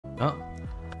Huh?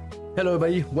 Hello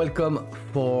everybody, welcome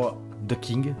for the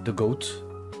king, the goat,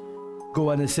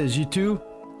 Gohan SSG2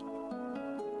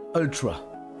 Ultra.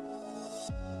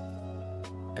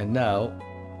 And now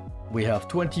we have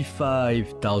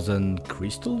 25,000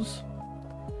 crystals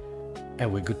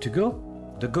and we're good to go.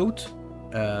 The goat,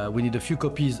 we need a few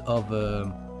copies of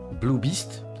Blue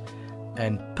Beast,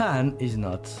 and Pan is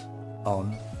not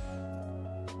on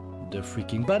the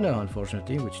freaking banner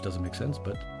unfortunately, which doesn't make sense,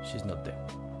 but she's not there.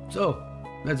 So,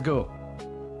 let's go.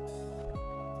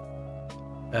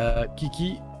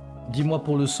 Kiki, dis-moi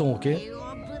pour le son, ok?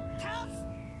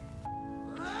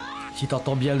 Si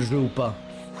t'entends bien le jeu ou pas.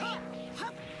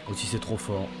 Ou si c'est trop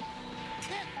fort.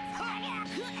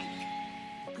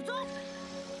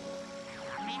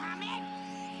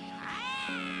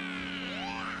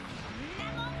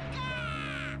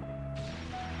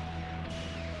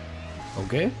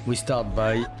 Okay, we start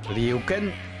by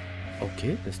Ryuken.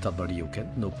 Okay, let's start by Ryuken,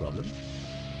 no problem.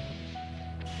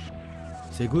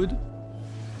 C'est good?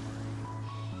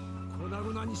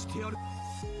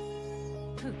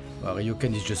 Well,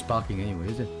 Ryuken is just parking anyway,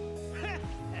 is it?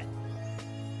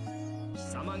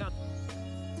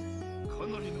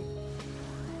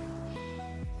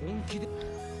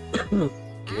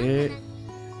 Okay.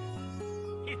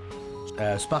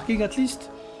 Sparking at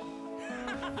least?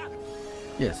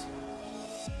 Yes.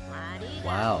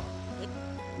 Wow.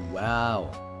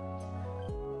 Wow.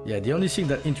 Yeah, the only thing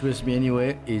that interests me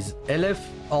anyway is LF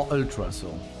or Ultra, so.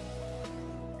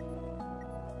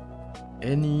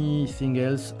 Anything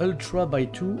else? Ultra by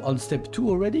 2 on step 2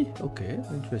 already? Okay,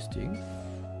 interesting.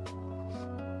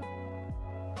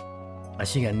 I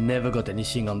think I never got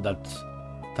anything on that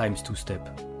times 2 step,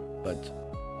 but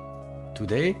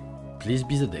today, please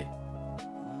be the day.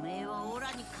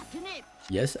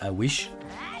 Yes, I wish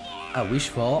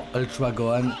for Ultra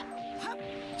Gohan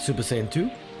Super Saiyan 2.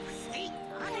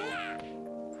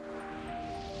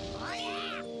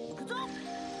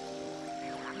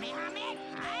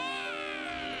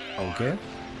 Okay.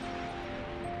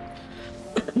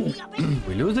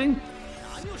 We're losing?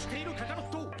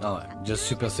 Oh, just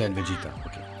Super Saiyan Vegeta.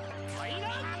 Okay.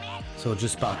 So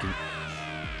just parking.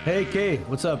 Hey Kay,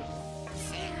 what's up?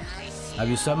 Have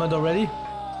you summoned already?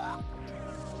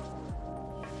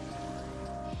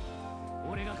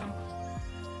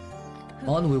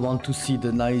 On, we want to see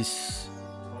the nice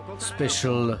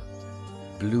special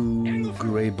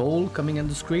blue-gray ball coming on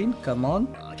the screen. Come on.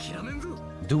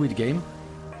 Do it, game.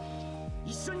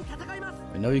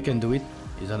 I know you can do it.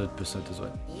 He's 100% as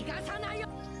well.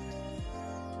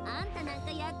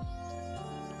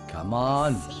 Come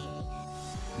on.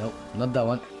 No, not that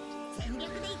one.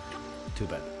 Too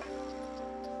bad.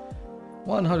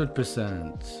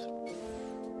 100%.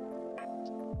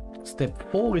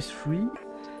 Step 4 is free.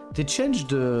 They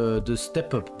changed the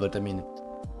step up, but I mean,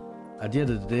 at the end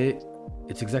of the day,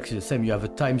 it's exactly the same. You have a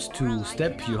times 2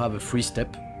 step, you have a free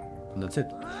step, and that's it.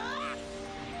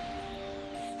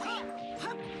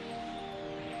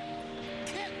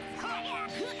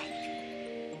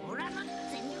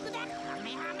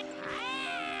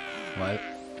 Well,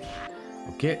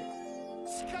 okay.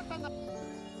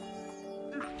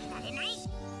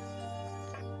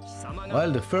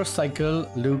 Well, the first cycle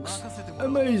looks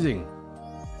amazing.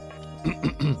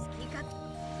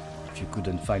 If you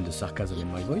couldn't find the sarcasm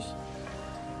in my voice.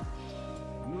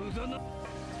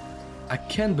 I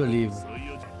can't believe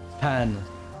Pan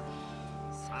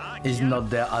is not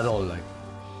there at all. Like,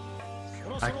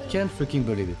 I can't freaking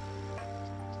believe it.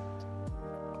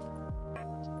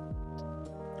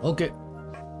 Ok.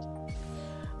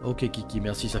 Ok Kiki,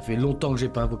 merci. Ça fait longtemps que j'ai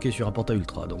pas invoqué sur un Panta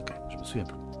Ultra, donc je me souviens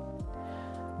plus.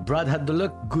 Brad had the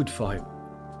luck, good for him.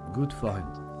 Good for him.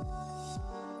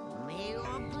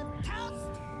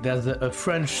 There's a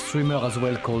French streamer as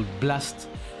well called Blast.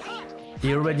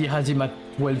 He already has him at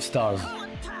 12 stars.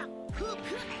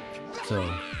 So.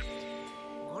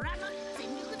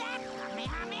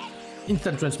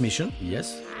 Instant transmission,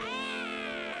 yes.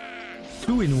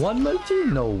 2 in 1 multi?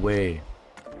 No way.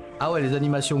 Ah ouais, les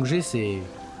animations que j'ai, c'est...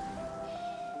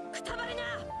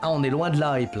 Ah, on est loin de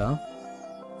la hype là.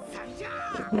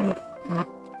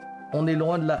 On est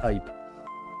loin de la hype.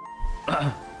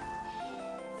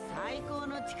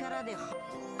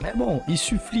 Mais bon, il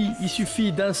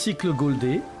suffit d'un cycle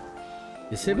goldé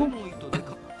et c'est bon.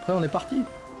 Après on est parti.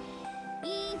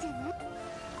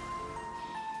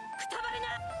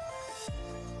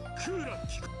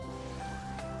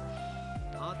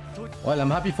 Well,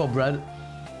 I'm happy for Brad.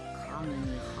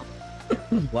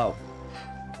 Wow.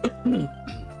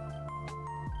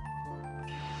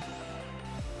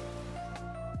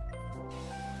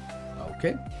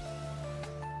 Okay.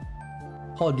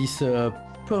 Oh, this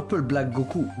purple black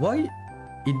Goku. Why?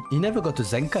 He never got a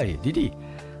Zenkai, did he?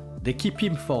 They keep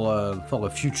him for a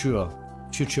future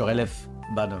LF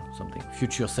banner, something.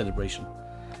 Future celebration.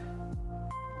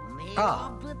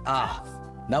 Ah!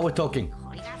 Now we're talking.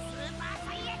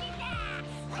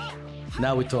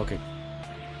 Now we're talking.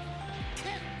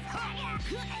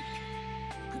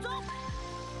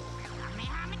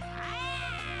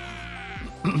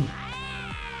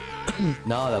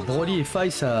 Non, la Broly et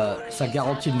Faille, ça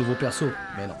garantit le nouveau perso.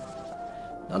 Mais non.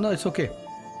 Non, it's okay.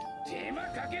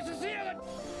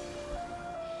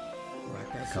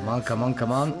 Come on.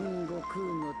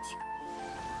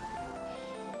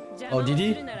 Oh,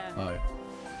 Didi? Oh, ouais.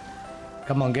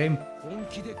 Come on, game.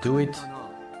 Do it.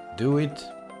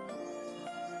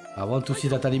 I want to see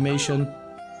that animation.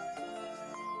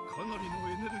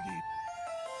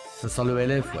 Ça sent le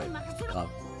LF, ouais. Grave.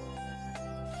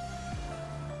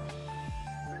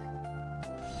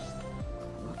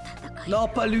 Non,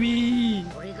 pas lui.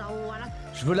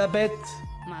 Je veux la bête.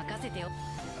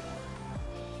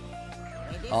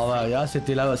 Oh voilà,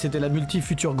 c'était la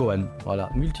multi-future Gohan. Voilà,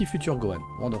 multi-future Gohan.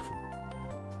 Wonderful.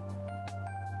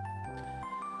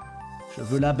 Je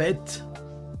veux la bête.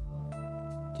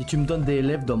 Si tu me donnes des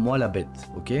élèves, donne-moi la bête,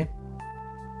 ok?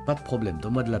 Pas de problème,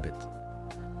 donne-moi de la bête.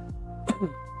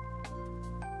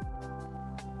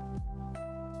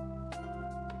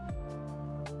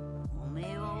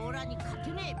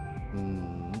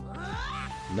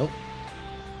 Non.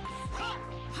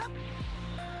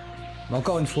 Mais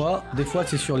encore une fois, des fois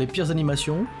c'est sur les pires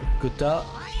animations que t'as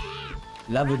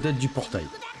la vedette du portail.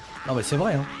 Non mais c'est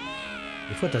vrai hein.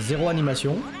 Des fois t'as zéro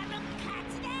animation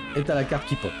et t'as la carte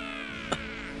qui pop.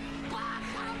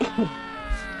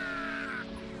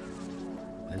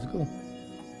 Let's go.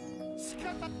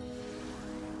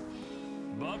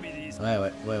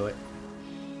 Ouais.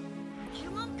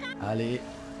 Allez.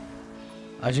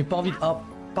 Ah j'ai pas envie de... Ah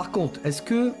par contre, est-ce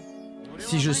que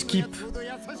si je skip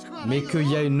mais qu'il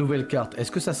y a une nouvelle carte,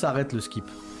 est-ce que ça s'arrête le skip?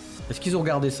 Est-ce qu'ils ont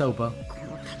gardé ça ou pas?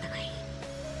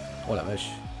 Oh la vache.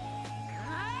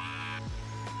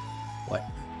 Ouais.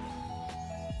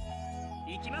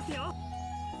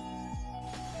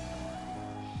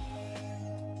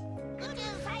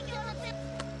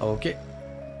 Ah, ok.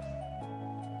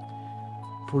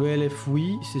 Pour le LF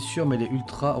oui, c'est sûr, mais les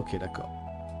ultras... Ok, d'accord.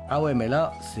 Ah ouais, mais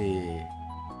là, c'est...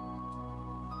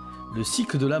 le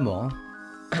cycle de la mort. Hein.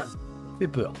 Fait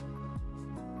peur.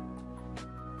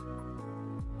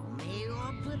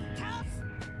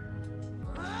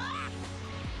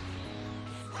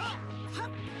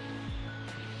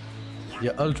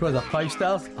 Your ultras are 5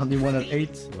 stars, only one at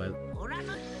 8. Well.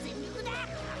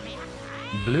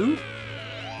 Blue.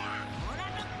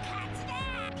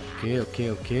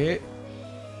 Ok.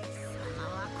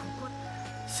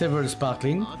 Several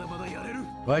sparkling.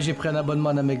 Ouais, j'ai pris un abonnement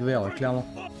à un mec vert, ouais, clairement.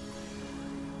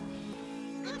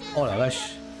 Oh la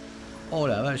vache.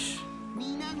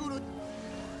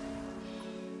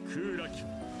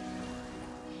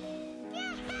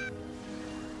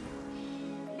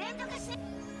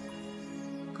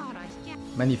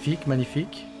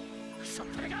 Magnifique.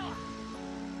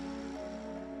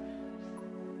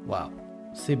 Waouh.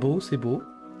 C'est beau.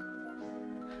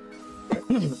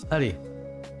 Allez.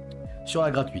 Sur la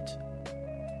gratuite.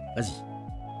 Vas-y.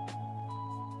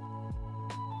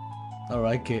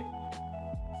 Alright, ok.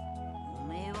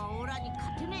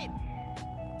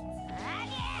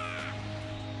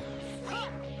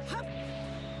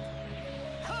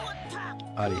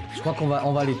 Allez, je crois qu'on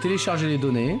va aller télécharger les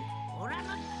données.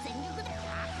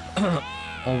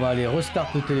 On va aller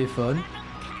restart le téléphone.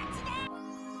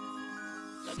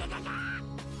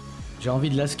 J'ai envie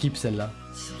de la skip celle-là.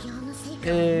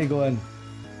 Hey Gohan.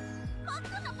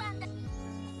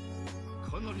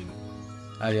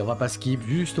 Allez, on va pas skip,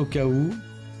 juste au cas où.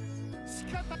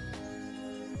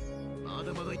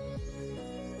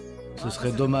 Ce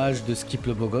serait dommage de skip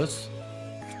le beau gosse.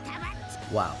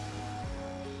 Waouh.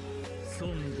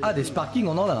 Ah, des sparkings,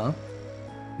 on en a, hein.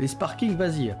 Les sparkings,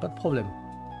 vas-y, pas de problème.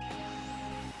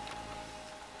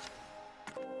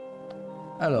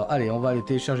 Alors, allez, on va aller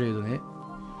télécharger les données.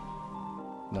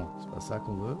 Non, c'est pas ça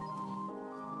qu'on veut.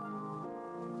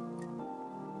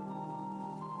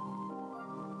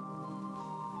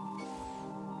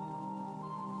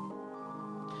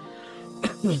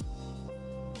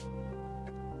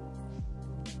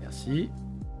 Merci.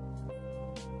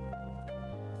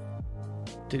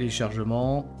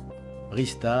 Téléchargement.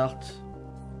 Restart.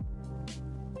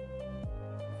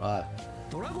 Voilà.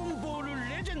 Dragon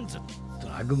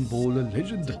Ball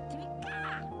Legend.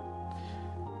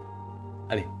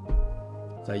 Allez.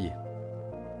 Ça y est.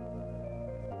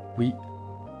 Oui.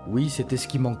 Oui, c'était ce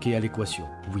qui manquait à l'équation.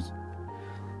 Oui.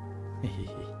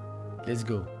 Let's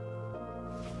go.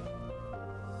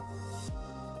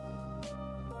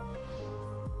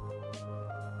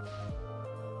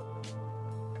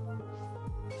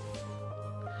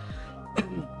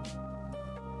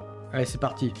 Allez, c'est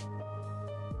parti.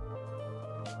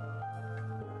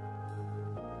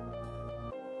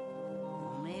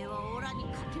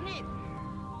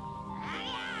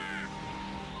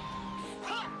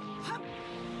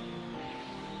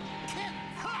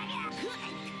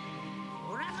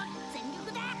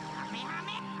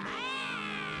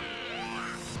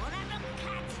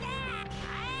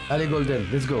 Allez, Golden,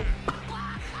 let's go.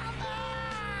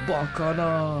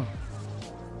 Bakana.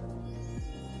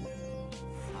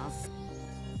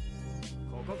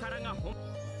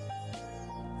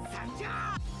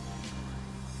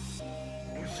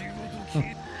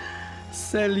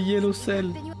 Cell, yellow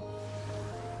cell.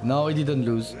 No, he didn't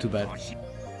lose. Too bad.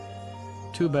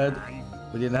 Too bad.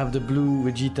 We didn't have the blue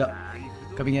Vegeta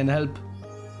coming and help.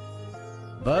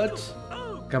 But,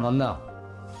 come on now.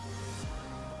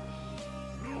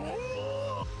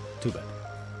 Too bad.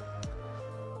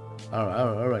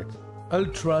 Alright.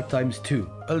 Ultra times 2.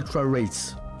 Ultra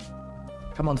race.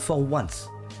 Come on, for once.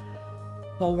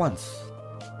 For once.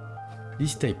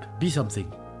 This tape, be something.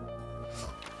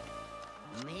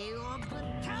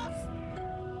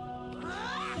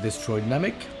 Destroy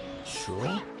Namek?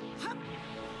 Sure.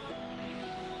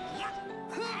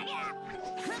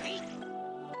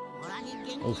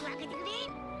 Oh.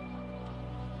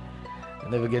 I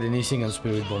never get anything on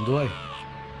Spirit Bomb, do I?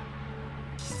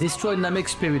 Destroy Namek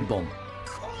Spirit Bomb.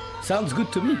 Sounds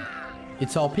good to me.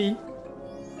 It's RP.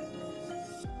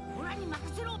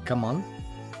 Come on.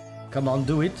 Come on,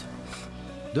 do it.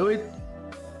 Do it.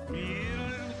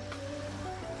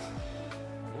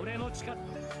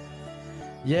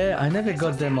 Yeah, I never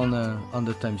got them on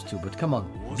the times 2, but come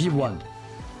on. Be one.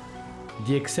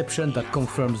 The exception that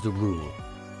confirms the rule.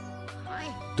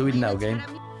 Do it now, game.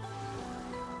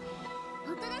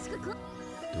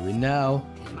 Do it now.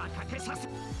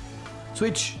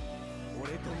 Switch.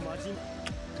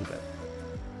 Too bad.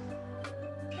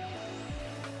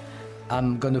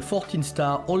 I'm gonna 14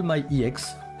 star all my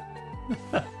EX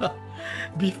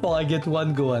before I get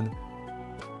one Gohan.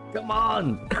 Come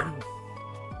on.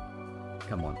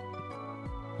 Come on.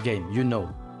 Game, you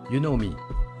know me.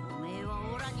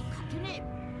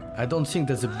 I don't think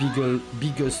there's a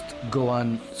biggest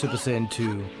Gohan Super Saiyan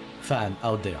 2 fan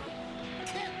out there.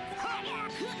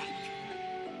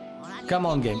 Come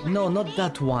on, game. No, not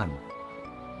that one.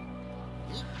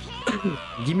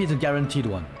 Give me the guaranteed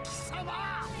one.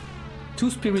 2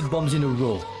 Spirit Bombs in a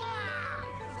row.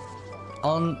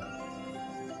 On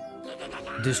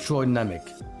Destroy Namek.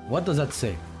 What does that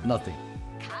say? Nothing.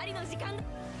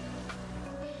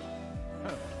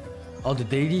 Oh, the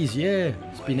dailies, yeah.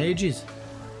 It's been ages.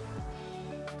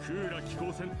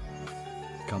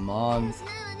 Come on.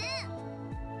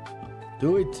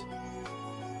 Do it.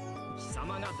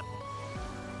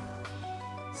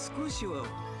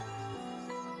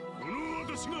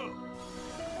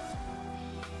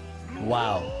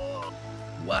 Wow.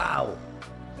 Wow.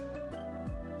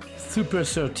 Super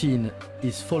 13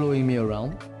 is following me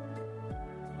around.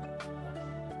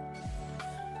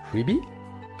 Freebie?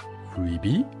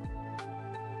 Freebie?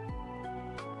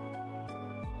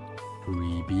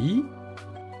 Freebie?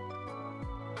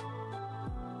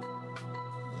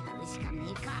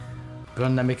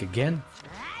 Grand Namek again?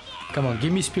 Come on,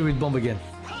 give me Spirit Bomb again.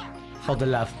 For the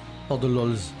laugh, for the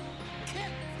lols.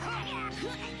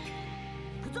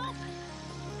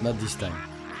 Not this time.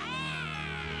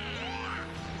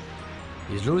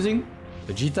 He's losing.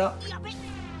 Vegeta.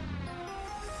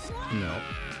 No.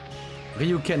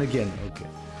 Ryuken again.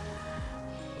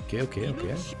 Okay.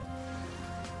 Okay.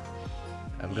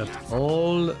 I've got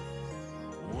all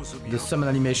the summon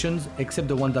animations except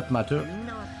the one that matter.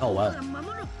 Oh wow.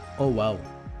 Oh wow.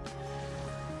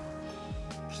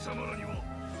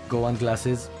 Gohan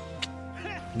glasses.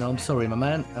 No, I'm sorry, my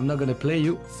man. I'm not gonna play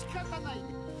you.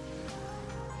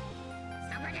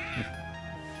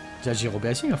 Jajiro,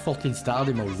 I think I 14 starred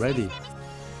him already.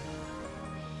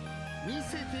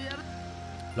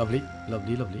 Lovely.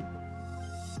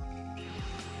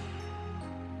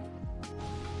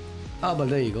 Ah, but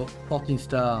there you go. 14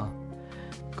 star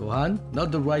Gohan.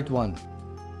 Not the right one.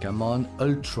 Come on,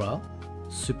 Ultra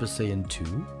Super Saiyan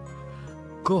 2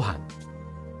 Gohan.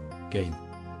 Game.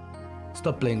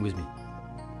 Stop playing with me.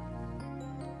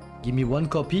 Give me one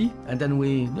copy and then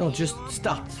just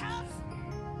start.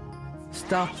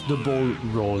 Start the ball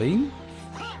rolling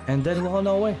and then we're on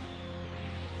our way.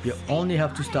 You only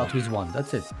have to start with one,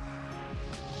 that's it.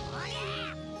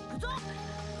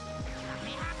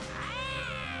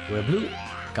 We're blue.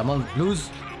 Come on, blues.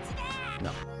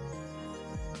 No.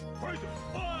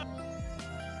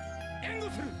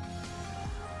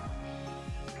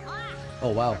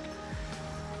 Oh wow.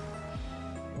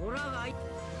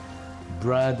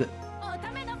 Brad.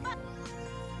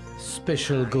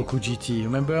 Special Goku GT,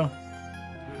 remember?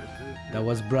 That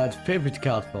was Brad's favorite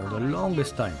card for the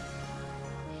longest time.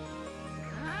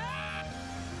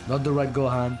 Not the right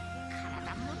Gohan.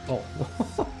 Oh.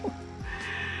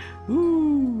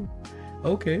 Ooh.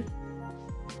 Okay.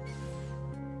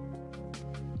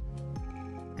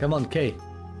 Come on, Kay.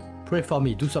 Pray for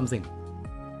me, do something.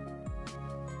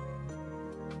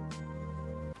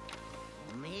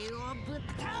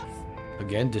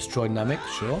 Again, destroy Namek,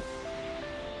 sure.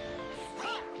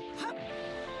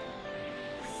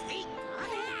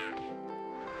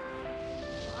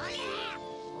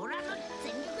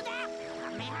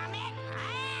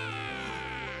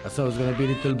 I thought it was gonna be a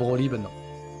little Broly, but no.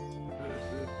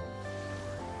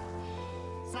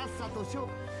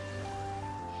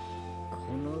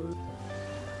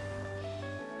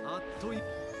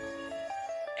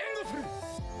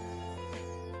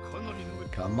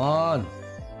 Come on!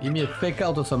 Give me a fake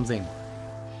out or something.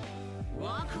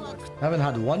 I haven't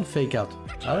had one fake out.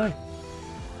 Alright.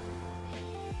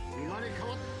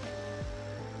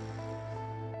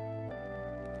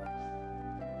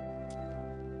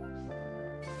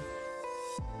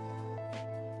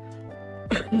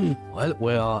 Well,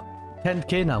 we are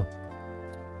 10k now.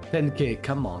 10k,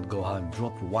 come on, Gohan,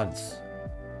 drop once.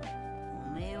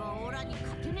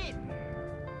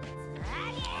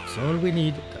 That's all we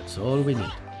need, that's all we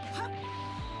need.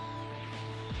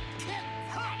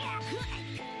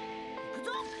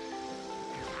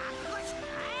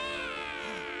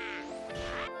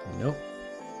 No.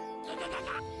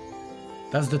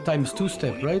 That's the times 2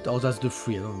 step, right? Or that's the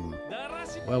 3, I don't know.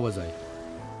 Where was I?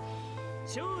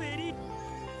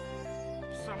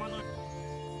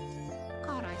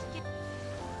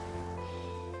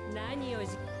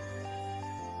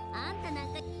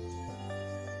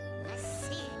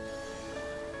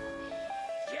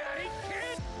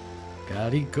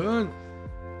 Very good.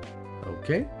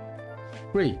 Okay.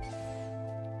 3.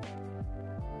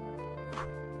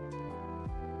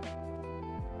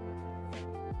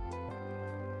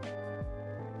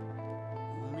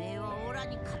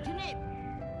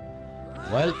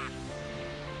 Well.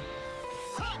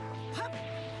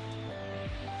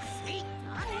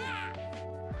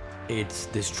 It's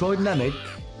destroyed Namek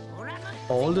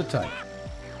all the time.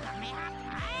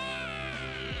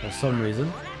 For some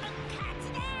reason.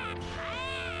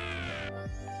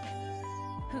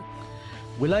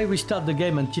 Will I restart the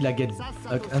game until I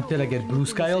get blue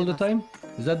sky all the time?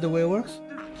 Is that the way it works?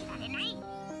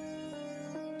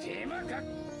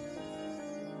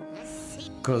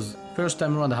 Because first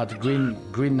time around I had green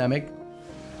Namek,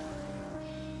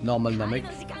 normal Namek.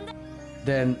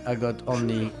 Then I got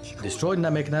only destroyed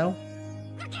Namek now.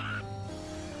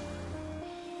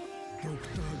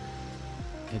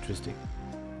 Interesting.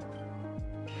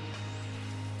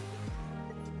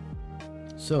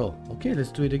 So, okay,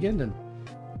 let's do it again then.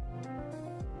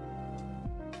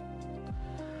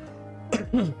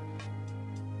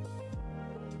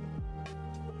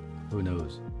 Who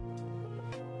knows?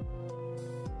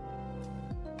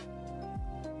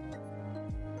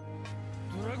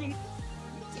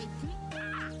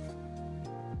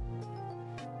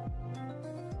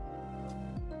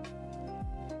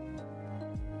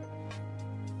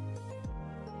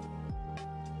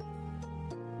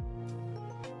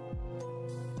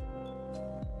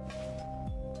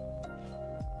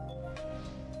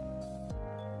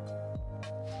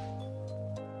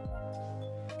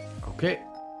 Okay.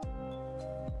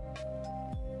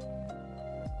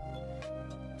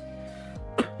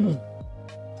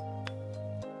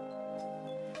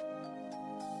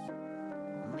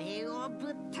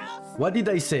 What did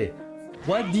I say?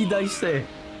 What did I say?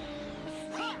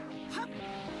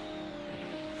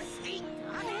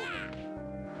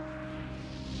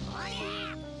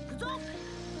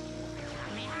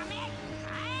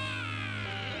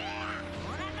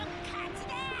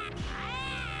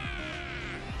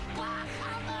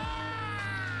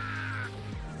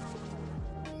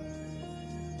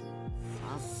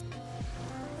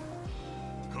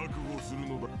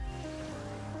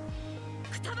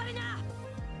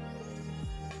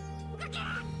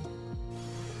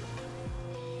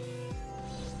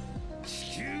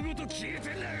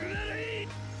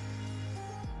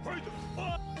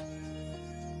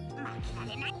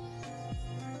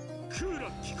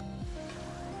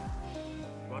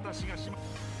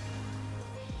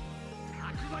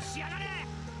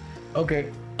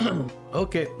 Okay.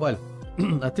 Okay, well,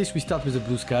 at least we start with the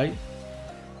blue sky.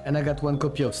 and I got 1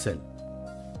 copy of Cell.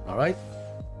 Alright?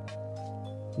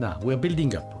 Now, we're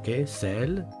building up, okay?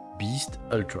 Cell, Beast,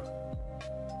 Ultra.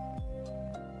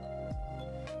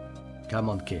 Come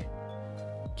on, K.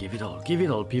 Give it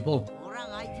all, people.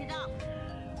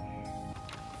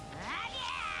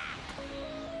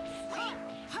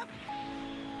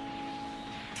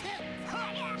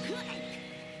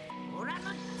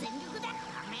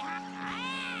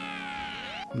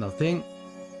 Nothing.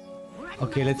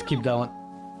 Okay, let's keep that one.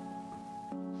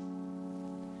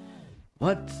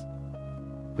 What?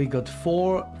 We got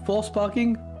four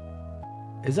sparking?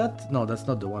 Is that? No, that's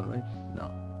not the one, right? No.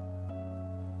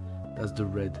 That's the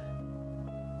red.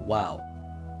 Wow.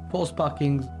 4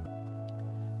 sparkings.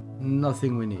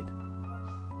 Nothing we need.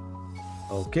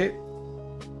 Okay.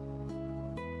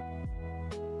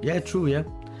 Yeah, true, yeah.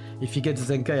 If you get the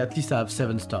Zenkai, at least I have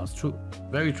 7 stars. True.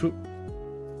 Very true.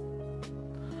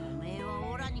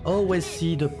 Always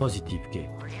see the positive, okay?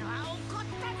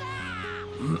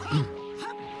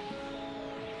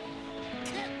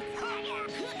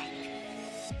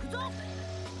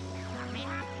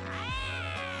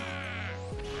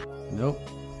 Nope.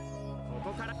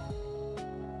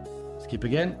 Skip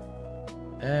again.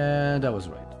 And that was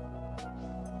right.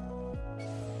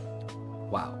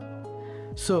 Wow.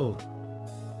 So,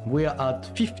 we are at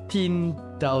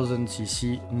 15,000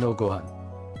 CC, no Gohan.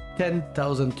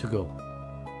 10,000 to go.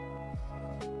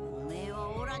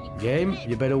 Game,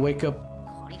 you better wake up.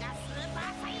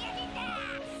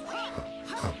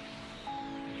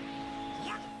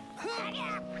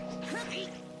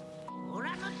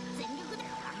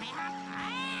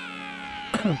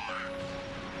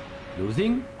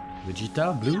 Losing?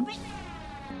 Vegeta, blue?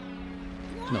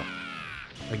 No.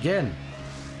 Again.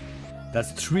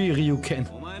 That's 3 Ryuken.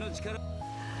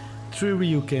 3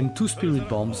 Ryuken, 2 Spirit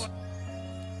Bombs,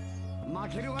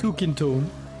 2 Kintone.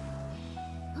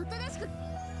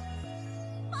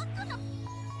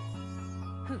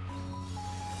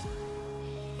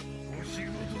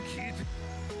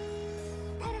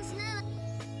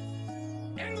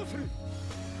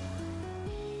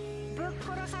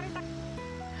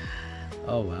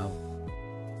 Oh wow.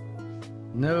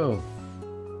 No.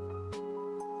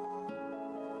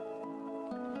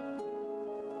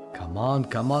 Come on,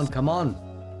 come on, come on.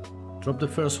 Drop the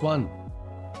first one.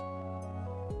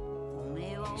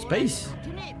 Space?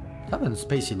 Haven't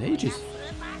space in ages.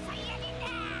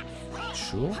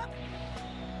 Sure.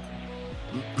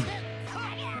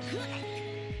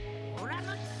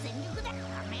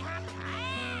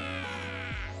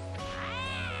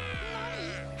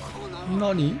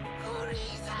 Nani?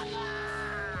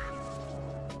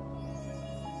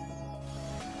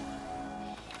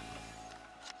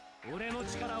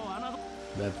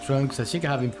 That Trunks, I think I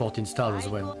have him 14 stars as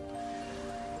well.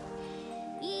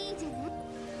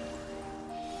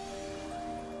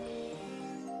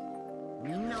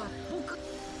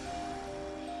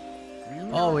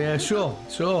 Oh yeah, sure,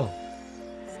 sure.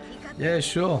 Yeah,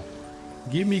 sure.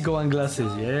 Give me Gohan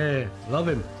glasses, yeah. Love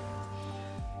him.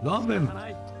 Love him.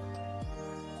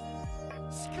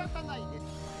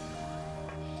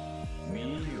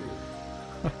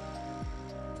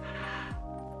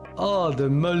 Oh, the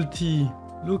multi.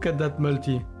 Look at that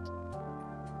multi.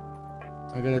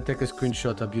 I'm gonna take a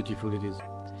screenshot how beautiful it is.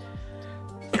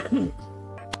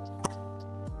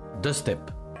 The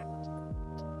step.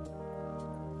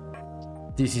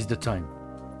 This is the time.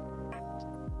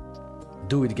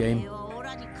 Do it, game.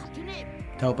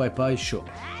 Tao Pai Pai, sure.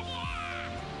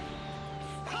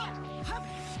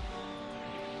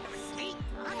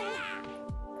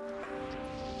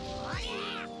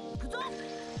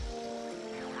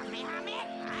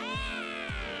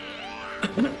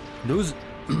 Lose.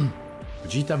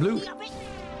 Vegeta blue.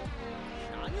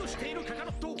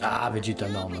 Ah, Vegeta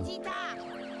normal.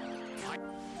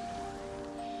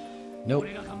 Nope.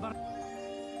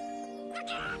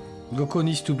 Goku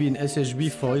needs to be in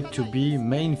SHB for it to be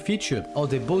main feature. Oh,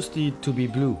 they both need to be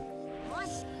blue.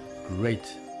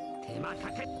 Great.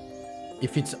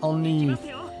 If it's only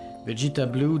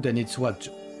Vegeta blue, then it's what?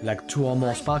 Like 2 or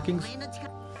more sparkings?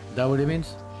 That what it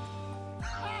means?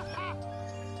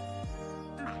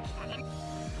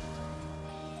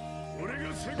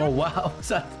 Oh wow,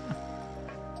 that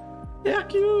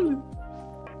Hercule!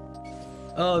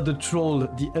 Oh, the troll,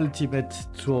 the ultimate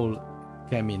troll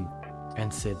came in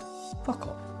and said, fuck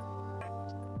off.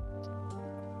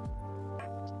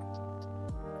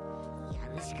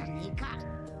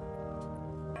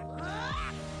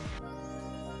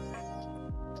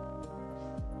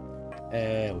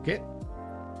 Okay.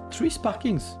 3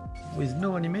 sparkings with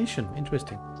no animation.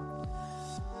 Interesting.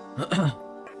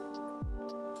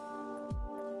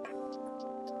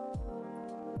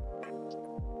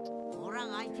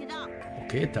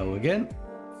 Okay, Tao again.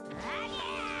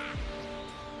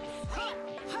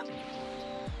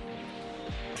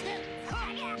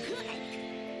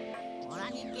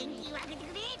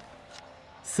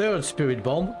 Third Spirit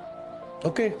Bomb.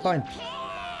 Okay, fine.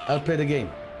 I'll play the game.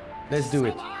 Let's do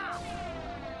it.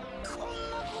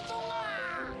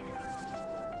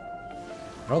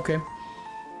 Okay.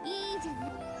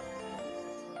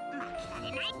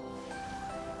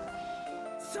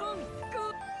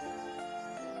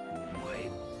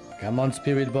 Come on,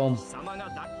 Spirit Bomb.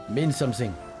 Mean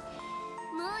something.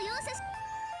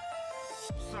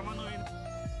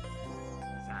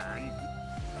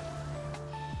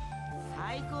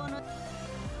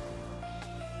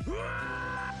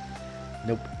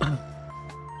 Nope.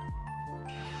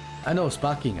 I know,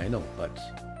 sparking, I know, but...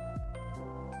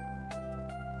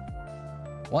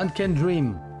 one can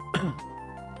dream.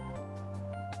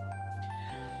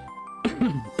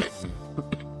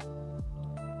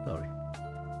 Sorry.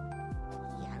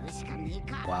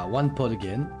 Wow, one pot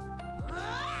again.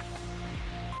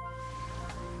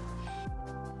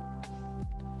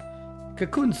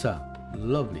 Kakunsa,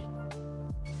 lovely.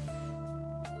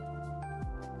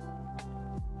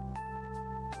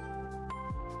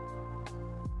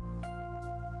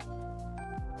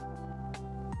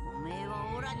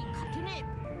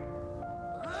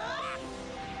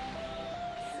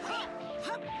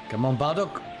 Come on,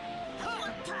 Bardock.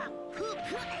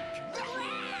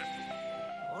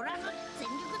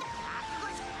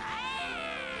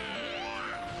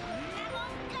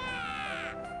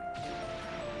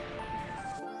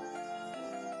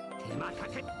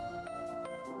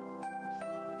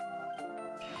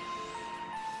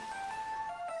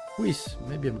 Whis.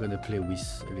 Maybe I'm gonna play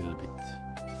Whis a little bit.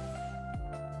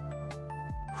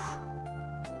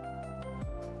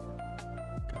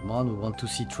 Come on, we want to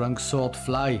see Trunk Sword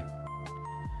fly.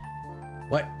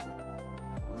 Ouais.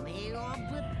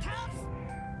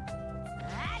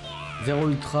 0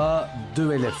 Ultra, 2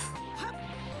 LF.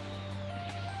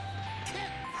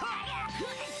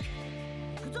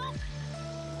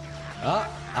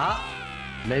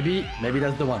 Maybe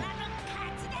that's the one.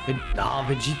 Ah,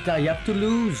 Vegeta, you have to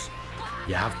lose.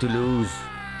 You have to lose.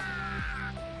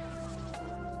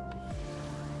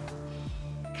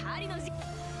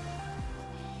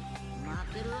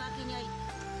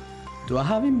 Do I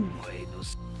have him?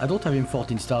 I don't have him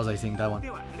 14 stars, I think, that one.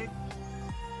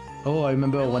 Oh, I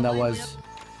remember when I was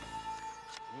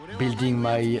building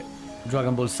my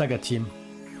Dragon Ball Saga team.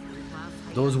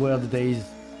 Those were the days.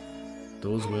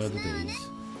 Those were the days.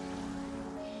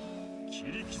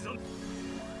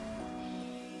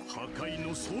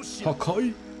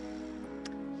 Hakai?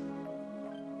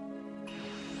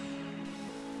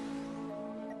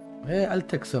 Yeah, I'll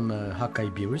take some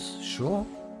Hakai beers, sure.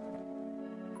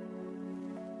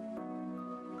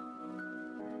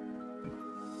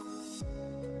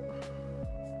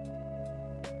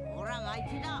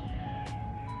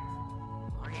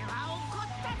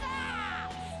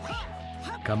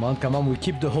 Come on, we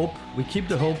keep the hope. We keep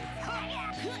the hope.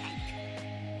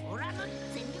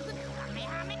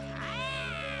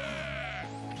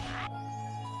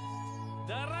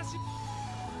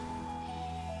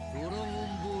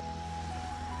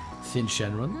 Sin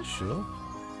Shenron, sure.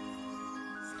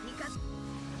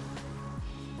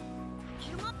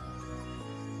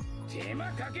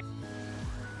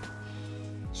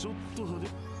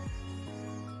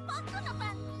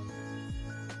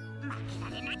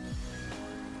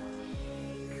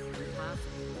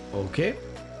 Okay.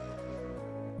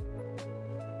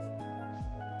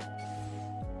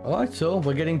 Alright, so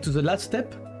we're getting to the last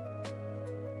step.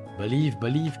 Believe,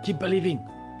 believe, keep believing.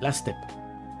 Last step.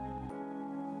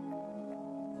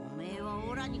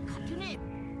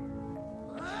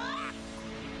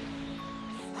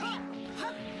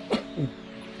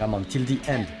 Come on, till the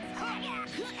end.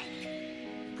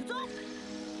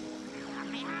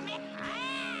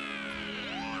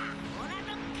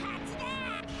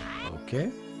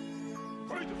 Okay.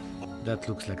 That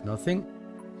looks like nothing.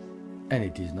 And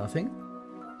it is nothing.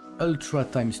 Ultra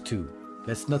times 2.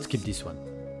 Let's not skip this one.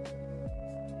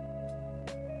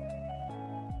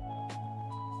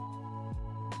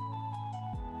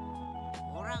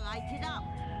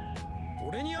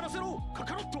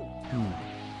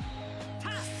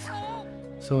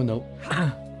 So no.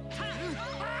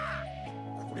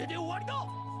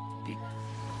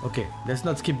 Okay, let's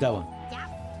not skip that one.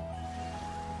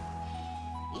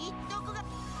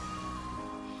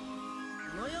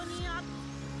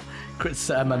 Crit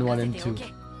Salmon 1 and 2.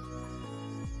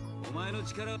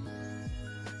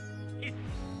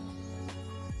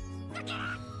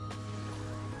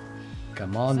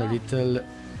 Come on, a little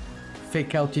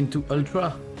fake out into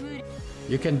Ultra.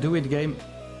 You can do it, game.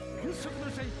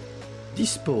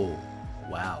 Dispo.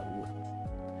 Wow.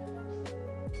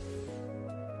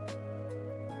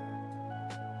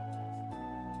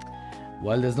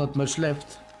 Well, there's not much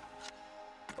left.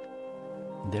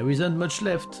 There isn't much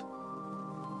left.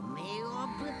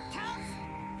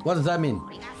 What does that mean?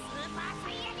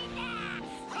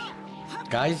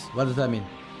 Guys, what does that mean?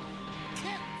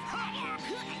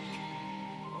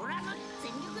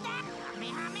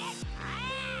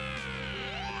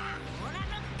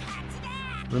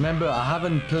 Remember, I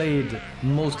haven't played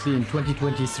mostly in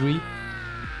 2023.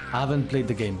 I haven't played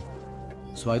the game.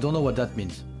 So I don't know what that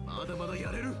means.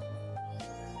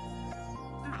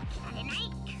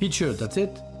 Feature, that's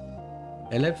it.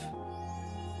 LF.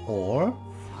 Or.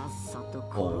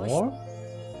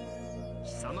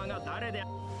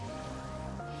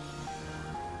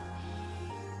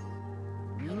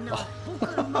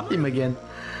 Oh, him again.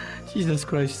 Jesus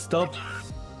Christ, stop.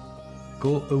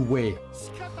 Go away.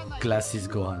 Glasses,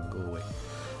 Gohan, go away.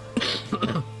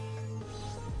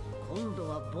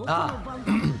 Ah!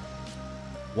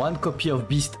 One copy of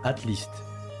Beast at least.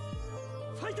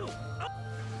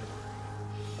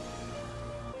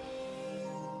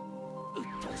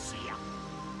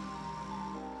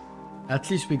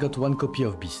 At least we got one copy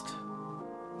of Beast.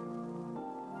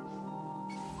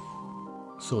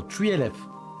 So 3 LF.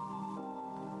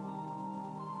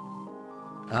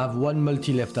 I have one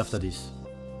multi left after this.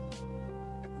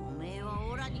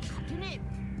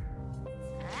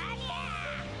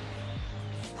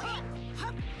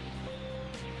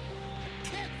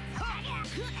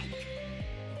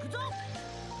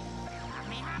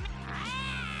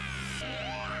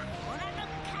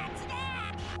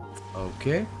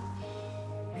 Okay.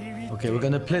 Okay, we're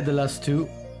gonna play the last two.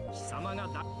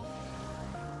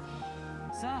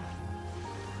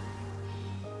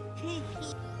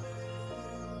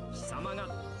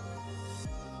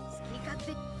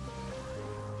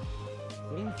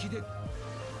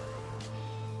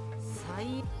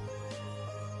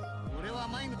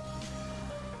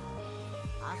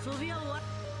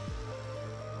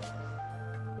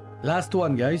 Last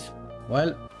one, guys.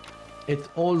 Well, it's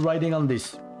all riding on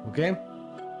this, okay?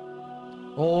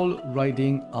 All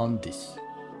riding on this.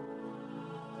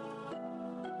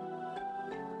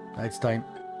 It's time.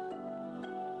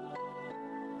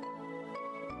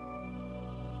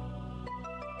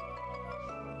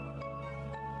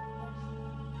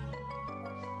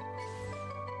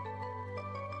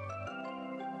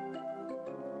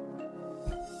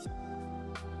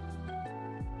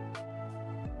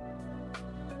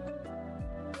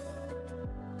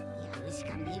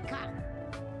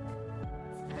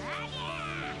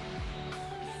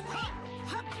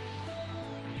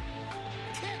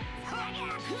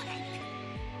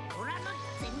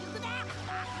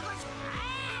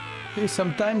 Okay,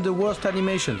 sometimes the worst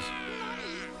animations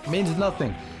means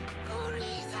nothing.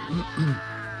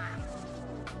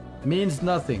 Means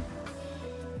nothing.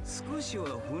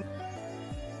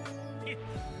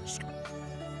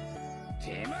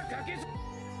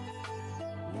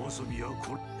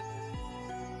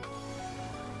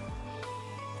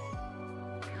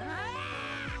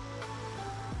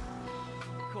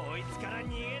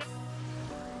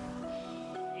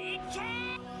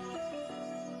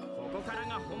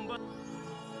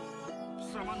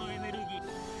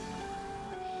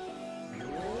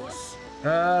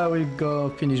 We go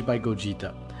finished by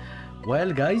Gogeta.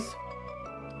 Well, guys,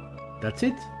 that's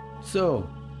it. So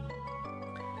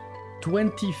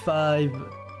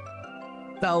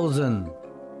 25,000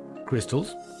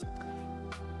 crystals,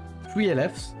 3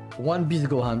 LFs, 1 Beast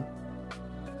Gohan,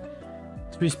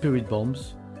 3 Spirit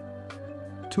Bombs,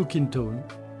 2 Kintone,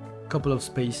 couple of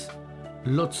Space,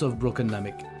 lots of Broken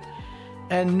Namek,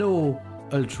 and no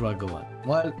Ultra Gohan.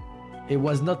 Well, it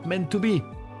was not meant to be.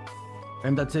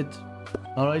 And that's it.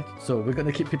 Alright, so we're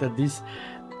gonna keep it at this.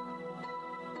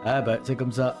 Ah bah c'est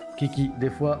comme ça, Kiki, des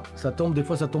fois ça tombe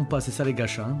pas, c'est ça les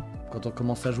gâches, hein. Quand on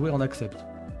commence à jouer, on accepte.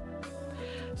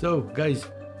 So guys,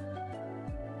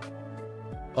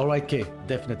 alright K,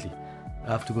 definitely.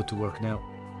 I have to go to work now.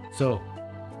 So,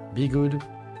 be good,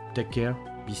 take care,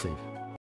 be safe.